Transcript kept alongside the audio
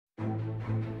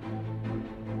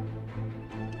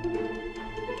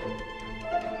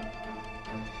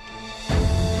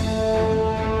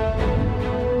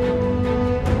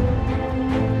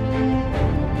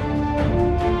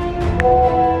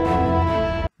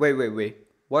Wait.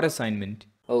 What assignment?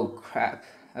 Oh crap,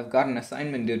 I've got an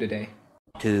assignment due today.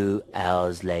 2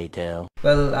 hours later.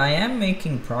 Well, I am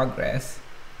making progress.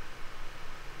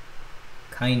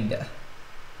 Kinda.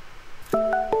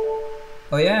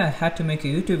 Oh yeah, I had to make a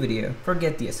YouTube video.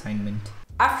 Forget the assignment.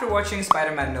 After watching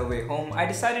Spider-Man No Way Home, I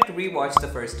decided to rewatch the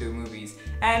first two movies,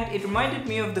 and it reminded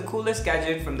me of the coolest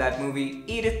gadget from that movie,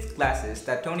 E.D.I.T.H glasses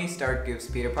that Tony Stark gives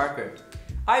Peter Parker.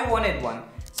 I wanted one,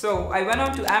 so I went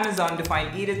on to Amazon to find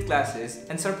E.D.I.T.H glasses,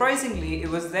 and surprisingly, it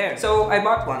was there. So I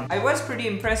bought one. I was pretty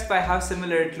impressed by how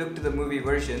similar it looked to the movie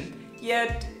version,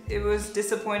 yet it was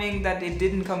disappointing that it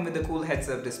didn't come with a cool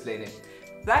heads-up display in it.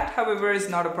 That, however, is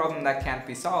not a problem that can't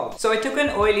be solved. So I took an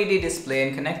OLED display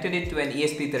and connected it to an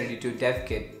ESP32 dev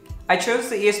kit. I chose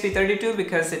the ESP32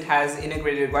 because it has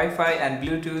integrated Wi-Fi and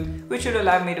Bluetooth, which would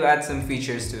allow me to add some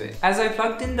features to it. As I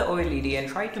plugged in the OLED and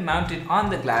tried to mount it on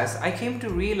the glass, I came to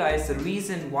realize the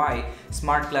reason why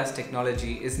smart glass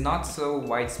technology is not so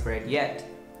widespread yet.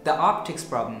 The optics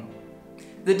problem.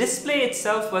 The display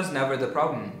itself was never the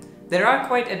problem. There are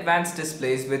quite advanced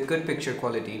displays with good picture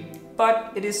quality,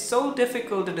 but it is so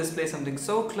difficult to display something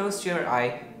so close to your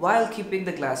eye while keeping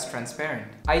the glass transparent.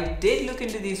 I did look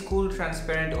into these cool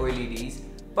transparent OLEDs,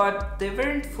 but they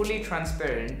weren't fully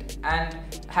transparent and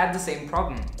had the same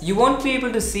problem. You won't be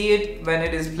able to see it when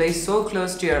it is placed so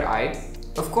close to your eye.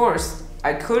 Of course,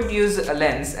 I could use a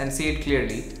lens and see it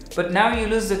clearly, but now you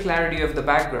lose the clarity of the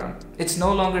background. It's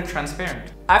no longer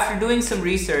transparent. After doing some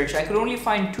research, I could only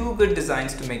find two good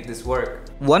designs to make this work.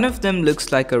 One of them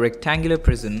looks like a rectangular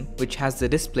prism which has the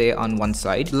display on one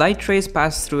side. Light rays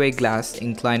pass through a glass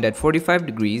inclined at 45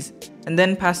 degrees and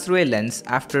then pass through a lens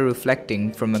after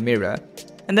reflecting from a mirror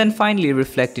and then finally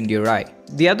reflect into your eye.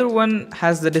 The other one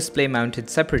has the display mounted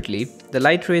separately. The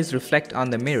light rays reflect on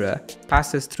the mirror,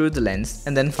 passes through the lens,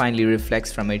 and then finally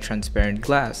reflects from a transparent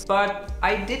glass. But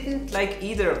I didn't like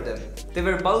either of them. They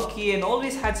were bulky and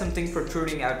always had something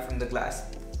protruding out from the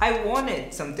glass. I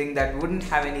wanted something that wouldn't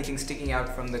have anything sticking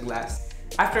out from the glass.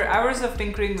 After hours of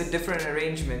tinkering with different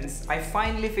arrangements, I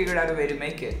finally figured out a way to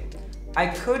make it. I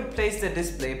could place the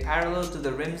display parallel to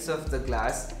the rims of the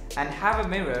glass and have a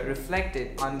mirror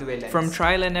reflected onto a lens. From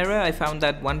trial and error, I found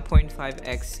that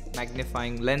 1.5x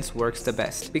magnifying lens works the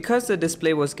best. Because the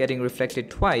display was getting reflected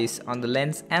twice on the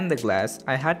lens and the glass,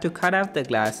 I had to cut out the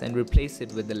glass and replace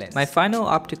it with the lens. My final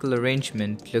optical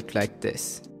arrangement looked like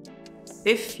this.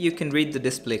 If you can read the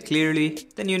display clearly,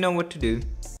 then you know what to do.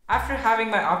 After having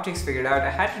my optics figured out, I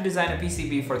had to design a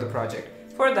PCB for the project.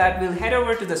 For that, we'll head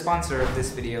over to the sponsor of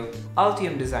this video,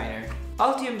 Altium Designer.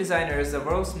 Altium Designer is the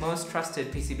world's most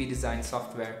trusted PCB design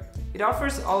software. It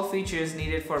offers all features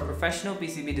needed for professional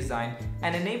PCB design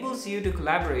and enables you to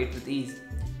collaborate with ease.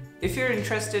 If you're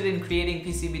interested in creating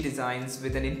PCB designs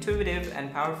with an intuitive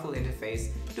and powerful interface,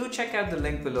 do check out the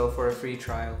link below for a free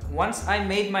trial. Once I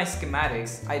made my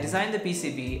schematics, I designed the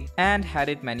PCB and had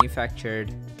it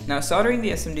manufactured. Now soldering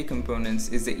the SMD components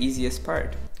is the easiest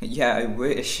part. Yeah, I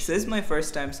wish. This is my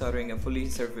first time soldering a fully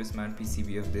surface mount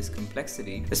PCB of this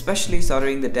complexity, especially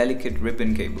soldering the delicate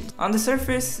ribbon cables. On the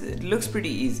surface, it looks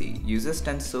pretty easy. Use a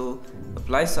stencil,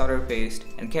 apply solder paste,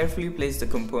 and carefully place the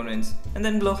components, and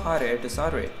then blow hot air to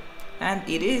solder it. And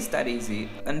it is that easy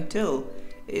until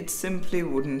it simply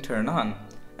wouldn't turn on.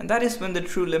 And that is when the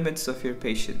true limits of your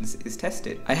patience is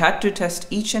tested. I had to test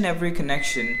each and every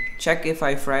connection, check if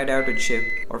I fried out a chip,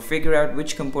 or figure out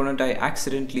which component I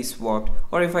accidentally swapped,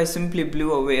 or if I simply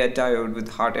blew away a diode with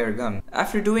hot air gun.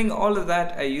 After doing all of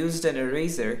that, I used an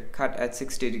eraser cut at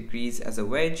 60 degrees as a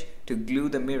wedge to glue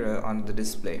the mirror onto the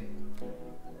display.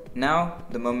 Now,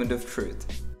 the moment of truth.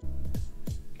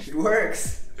 It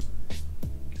works!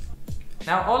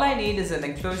 Now all I need is an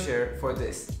enclosure for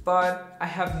this, but I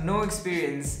have no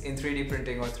experience in 3D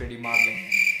printing or 3D modeling.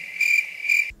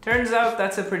 Turns out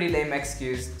that's a pretty lame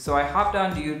excuse, so I hopped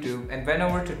onto YouTube and went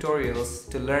over tutorials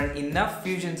to learn enough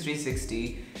Fusion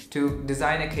 360 to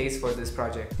design a case for this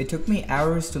project. It took me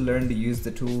hours to learn to use the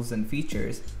tools and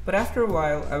features, but after a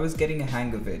while I was getting a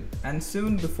hang of it, and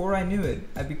soon before I knew it,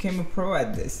 I became a pro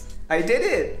at this. I did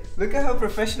it! Look at how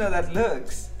professional that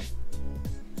looks!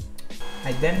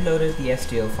 I then loaded the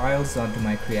STL files onto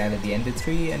my Creality Ender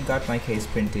 3 and got my case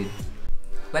printed.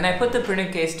 When I put the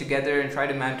printed case together and tried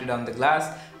to mount it on the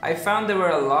glass, I found there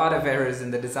were a lot of errors in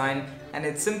the design and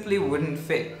it simply wouldn't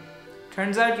fit.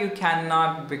 Turns out you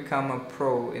cannot become a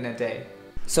pro in a day.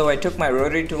 So I took my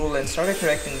rotary tool and started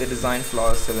correcting the design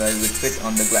flaws so that it would fit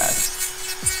on the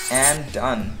glass. And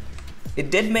done.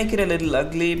 It did make it a little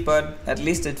ugly, but at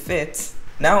least it fits.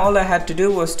 Now all I had to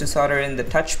do was to solder in the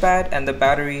touchpad and the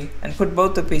battery and put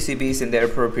both the PCBs in their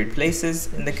appropriate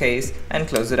places in the case and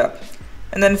close it up.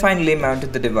 And then finally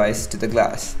mounted the device to the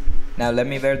glass. Now let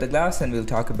me wear the glass and we'll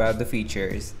talk about the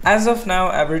features. As of now,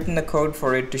 I've written the code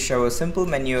for it to show a simple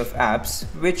menu of apps,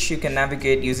 which you can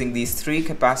navigate using these 3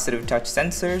 capacitive touch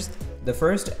sensors. The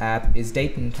first app is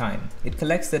Date and Time. It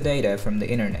collects the data from the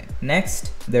internet.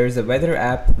 Next, there is a weather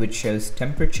app which shows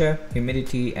temperature,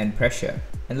 humidity, and pressure.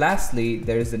 And lastly,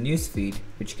 there is the newsfeed,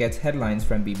 which gets headlines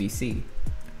from BBC.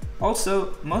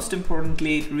 Also, most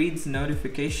importantly, it reads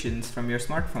notifications from your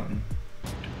smartphone.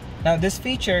 Now this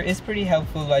feature is pretty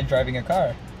helpful while driving a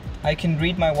car. I can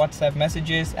read my WhatsApp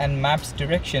messages and maps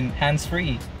direction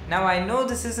hands-free. Now I know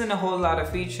this isn't a whole lot of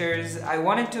features. I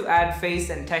wanted to add face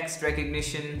and text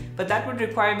recognition, but that would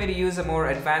require me to use a more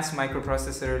advanced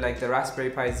microprocessor like the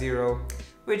Raspberry Pi Zero,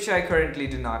 which I currently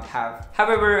do not have.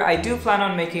 However, I do plan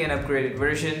on making an upgraded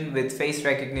version with face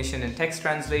recognition and text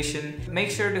translation.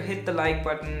 Make sure to hit the like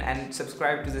button and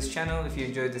subscribe to this channel if you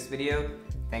enjoyed this video.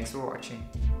 Thanks for watching.